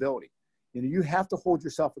accountability. You have to hold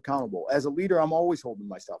yourself accountable. As a leader, I'm always holding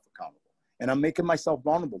myself accountable. And I'm making myself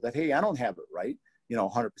vulnerable that, hey, I don't have it right,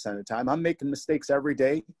 100% of the time. I'm making mistakes every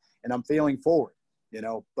day, and I'm failing forward.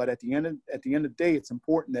 But at the end of the day, it's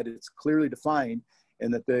important that it's clearly defined,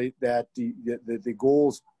 and that the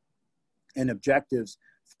goals and objectives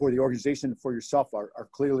for the organization and for yourself are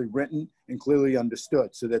clearly written and clearly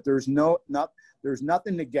understood, so that there's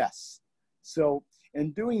nothing to guess. So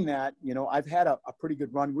in doing that, I've had a pretty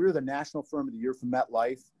good run. We were the National Firm of the Year for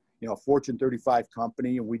MetLife, a Fortune 35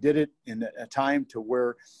 company, and we did it in a time to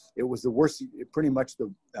where it was the worst,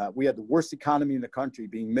 we had the worst economy in the country,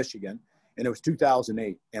 being Michigan. And it was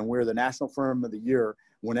 2008, and we're the National Firm of the Year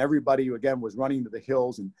when everybody, again, was running to the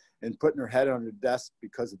hills and putting their head on their desk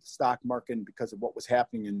because of the stock market and because of what was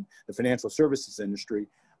happening in the financial services industry.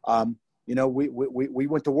 We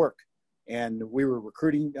went to work, and we were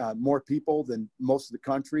recruiting more people than most of the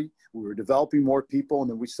country. We were developing more people, and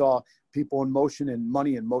then we saw people in motion and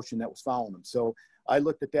money in motion that was following them. So I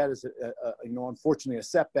looked at that as, unfortunately, a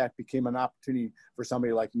setback became an opportunity for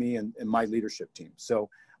somebody like me and my leadership team. So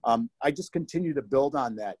I just continue to build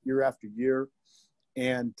on that year after year.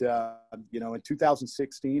 And, in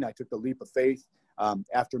 2016, I took the leap of faith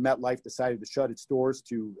after MetLife decided to shut its doors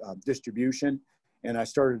to distribution. And I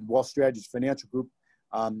started Wealth Strategies Financial Group.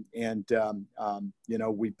 We've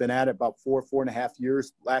been at it about 4.5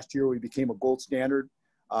 years. Last year, we became a gold standard,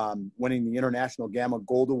 winning the International Gamma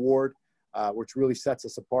Gold Award, which really sets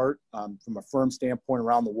us apart from a firm standpoint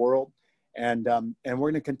around the world. And we're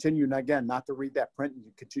going to continue, and again, not to read that print, and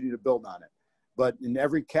continue to build on it. But in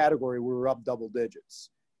every category, we were up double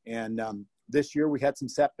digits. And this year, we had some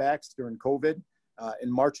setbacks during COVID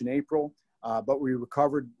in March and April, but we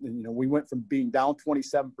recovered. And, we went from being down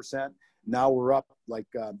 27%. Now we're up I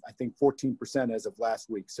think 14% as of last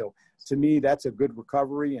week. So to me, that's a good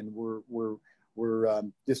recovery, and we're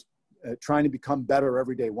just trying to become better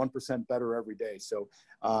every day, 1% better every day. So.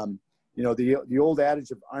 The old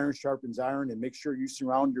adage of iron sharpens iron, and make sure you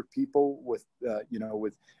surround your people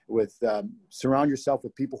surround yourself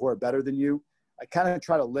with people who are better than you. I kind of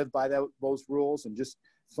try to live by those rules, and just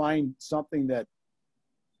find something that,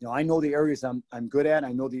 I know the areas I'm good at.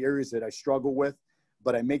 I know the areas that I struggle with,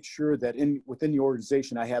 but I make sure that within the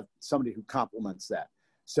organization, I have somebody who complements that.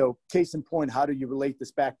 So case in point, how do you relate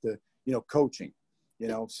this back to, coaching,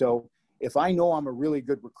 so if I know I'm a really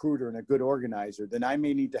good recruiter and a good organizer, then I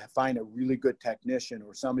may need to find a really good technician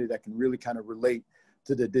or somebody that can really kind of relate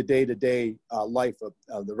to the day-to-day life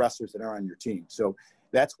of the wrestlers that are on your team. So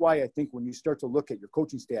that's why I think when you start to look at your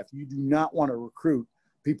coaching staff, you do not want to recruit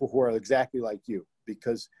people who are exactly like you,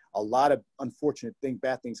 because a lot of unfortunate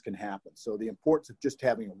bad things can happen. So the importance of just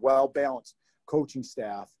having a well-balanced coaching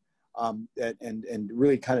staff and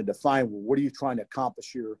really kind of define, well, what are you trying to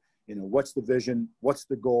accomplish here? What's the vision? What's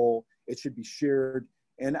the goal? It should be shared.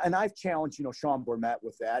 And I've challenged, Sean Bormet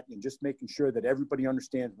with that, and just making sure that everybody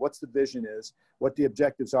understands what's the vision is, what the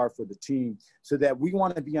objectives are for the team, so that we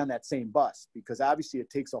want to be on that same bus, because obviously it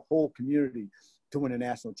takes a whole community to win a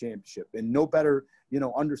national championship. And no better,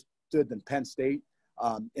 understood than Penn State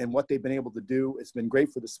and what they've been able to do. It's been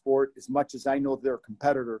great for the sport. As much as I know they're a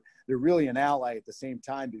competitor, they're really an ally at the same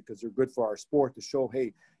time, because they're good for our sport to show,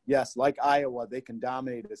 hey, yes, like Iowa, they can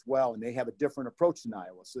dominate as well, and they have a different approach than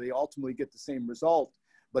Iowa. So they ultimately get the same result,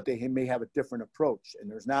 but they may have a different approach. And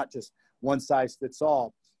there's not just one size fits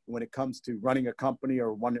all when it comes to running a company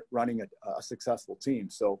or running a successful team.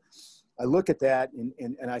 So I look at that,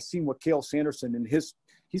 and I see what Cale Sanderson and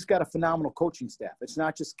he's got a phenomenal coaching staff. It's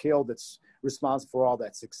not just Cale that's responsible for all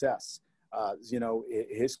that success.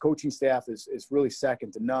 His coaching staff is really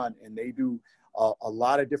second to none, and they do a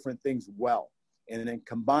lot of different things well. And then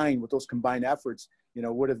combined with those combined efforts,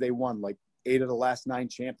 what have they won? Like 8 of the last 9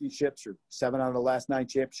 championships, or 7 out of the last 9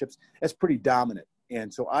 championships? That's pretty dominant.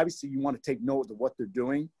 And so obviously you want to take note of what they're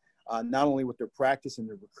doing, not only with their practice and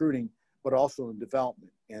their recruiting, but also in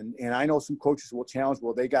development. And I know some coaches will challenge,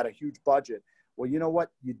 well, they got a huge budget. Well, you know what?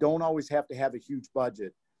 You don't always have to have a huge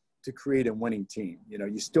budget to create a winning team.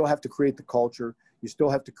 You still have to create the culture. You still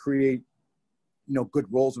have to create, good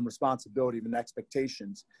roles and responsibility and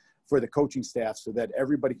expectations for the coaching staff, so that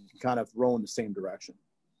everybody can kind of row in the same direction.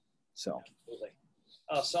 So. Absolutely.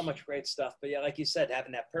 Oh, so much great stuff. But yeah, like you said,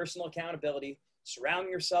 having that personal accountability,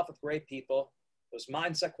 surrounding yourself with great people, those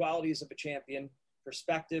mindset qualities of a champion,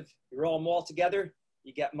 perspective, you roll them all together,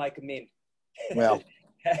 you get Mike Amin. Well,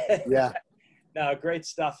 yeah. No, great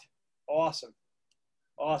stuff. Awesome.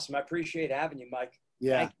 I appreciate having you, Mike.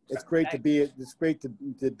 Yeah, it's great to be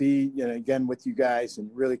again with you guys and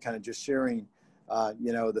really kind of just sharing,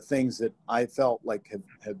 the things that I felt like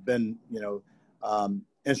have been,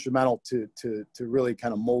 instrumental to really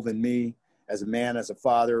kind of molding me as a man, as a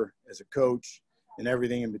father, as a coach, and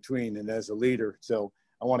everything in between, and as a leader. So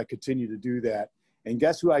I want to continue to do that. And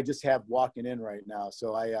guess who I just have walking in right now?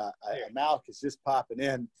 So Malik is just popping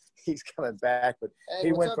in. He's coming back, but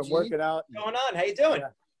he went from working out. What's going on? How you doing?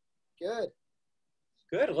 Good.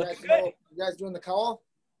 Good. Looking good. You guys doing the call?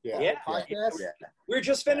 Yeah. Podcast? Yeah. We're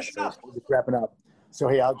just finishing up. We're just wrapping up. So,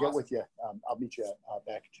 hey, I'll get with you. I'll meet you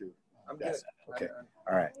back at your desk. Good. Okay.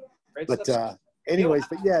 All right. Great But stuff. anyways,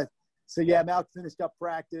 but yeah. So, yeah, Malik finished up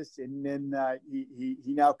practice, and then he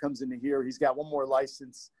now comes into here. He's got one more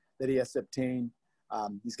license that he has to obtain.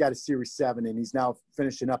 He's got a Series 7, and he's now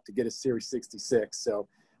finishing up to get a Series 66. So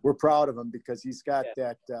we're proud of him because he's got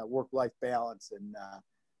that work-life balance, and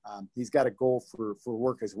he's got a goal for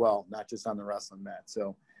work as well, not just on the wrestling mat.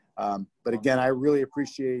 So, but again, I really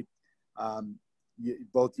appreciate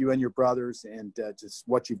both you and your brothers and just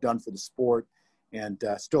what you've done for the sport, and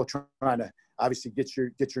still trying to obviously get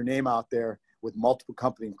your name out there with multiple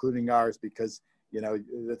companies, including ours, because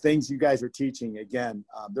the things you guys are teaching, again,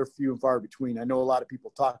 they're few and far between. I know a lot of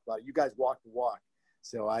people talk about it. You guys walk the walk.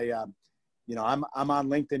 So I'm on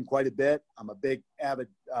LinkedIn quite a bit. I'm a big avid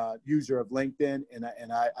user of LinkedIn,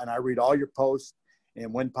 and I read all your posts,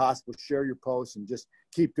 and when possible, share your posts, and just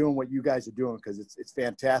keep doing what you guys are doing, because it's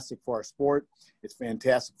fantastic for our sport. It's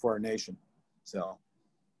fantastic for our nation. So.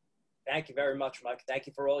 Thank you very much, Mike. Thank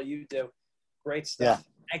you for all you do. Great stuff.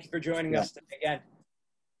 Yeah. Thank you for joining us today again.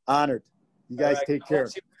 Honored. You guys take care.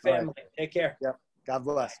 Family. Right. Take care. Yep. God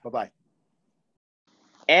bless. Bye-bye.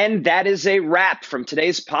 And that is a wrap from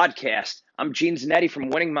today's podcast. I'm Gene Zanetti from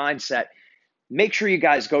Winning Mindset. Make sure you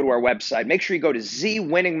guys go to our website. Make sure you go to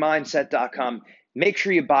zwinningmindset.com. Make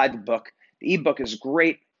sure you buy the book. The ebook is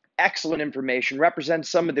great, excellent information, represents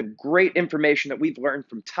some of the great information that we've learned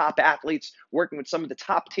from top athletes, working with some of the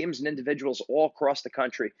top teams and individuals all across the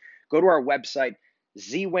country. Go to our website,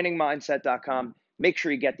 zwinningmindset.com. Make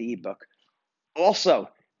sure you get the ebook. Also,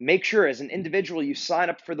 make sure as an individual you sign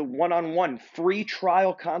up for the one-on-one free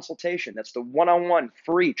trial consultation. That's the one-on-one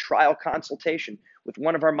free trial consultation with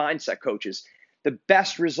one of our mindset coaches. The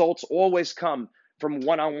best results always come from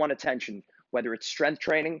one-on-one attention, whether it's strength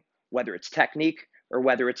training, whether it's technique, or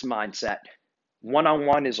whether it's mindset.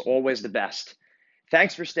 One-on-one is always the best.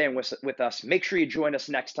 Thanks for staying with us. Make sure you join us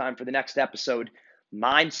next time for the next episode.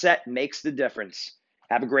 Mindset makes the difference.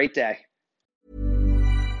 Have a great day.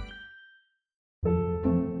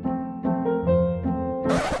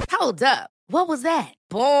 Hold up. What was that?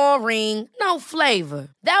 Boring. No flavor.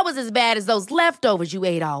 That was as bad as those leftovers you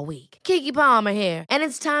ate all week. Keke Palmer here, and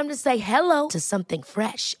it's time to say hello to something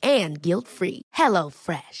fresh and guilt-free.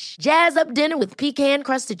 HelloFresh. Jazz up dinner with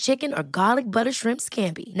pecan-crusted chicken or garlic butter shrimp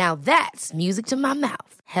scampi. Now that's music to my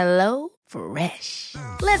mouth. HelloFresh.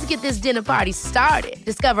 Let's get this dinner party started.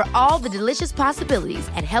 Discover all the delicious possibilities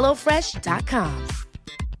at HelloFresh.com.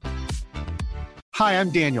 Hi, I'm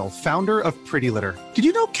Daniel, founder of Pretty Litter. Did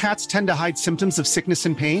you know cats tend to hide symptoms of sickness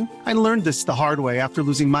and pain? I learned this the hard way after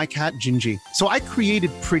losing my cat, Gingy. So I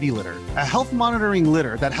created Pretty Litter, a health monitoring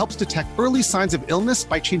litter that helps detect early signs of illness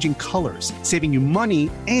by changing colors, saving you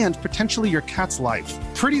money and potentially your cat's life.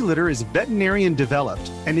 Pretty Litter is veterinarian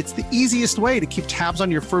developed, and it's the easiest way to keep tabs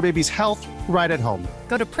on your fur baby's health right at home.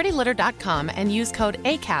 Go to prettylitter.com and use code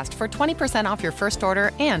ACAST for 20% off your first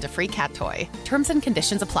order and a free cat toy. Terms and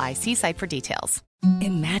conditions apply. See site for details.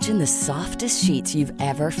 Imagine the softest sheets you've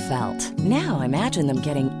ever felt. Now imagine them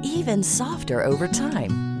getting even softer over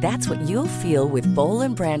time. That's what you'll feel with Boll &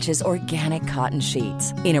 Branch's organic cotton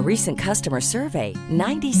sheets. In a recent customer survey,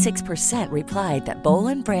 96% replied that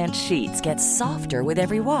Boll & Branch sheets get softer with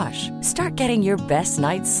every wash. Start getting your best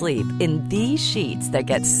night's sleep in these sheets that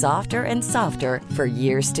get softer and softer for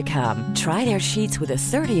years to come. Try their sheets with a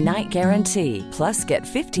 30-night guarantee. Plus, get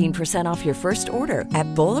 15% off your first order at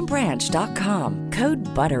bollandbranch.com. Code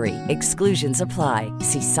BUTTERY. Exclusions apply.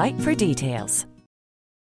 See site for details.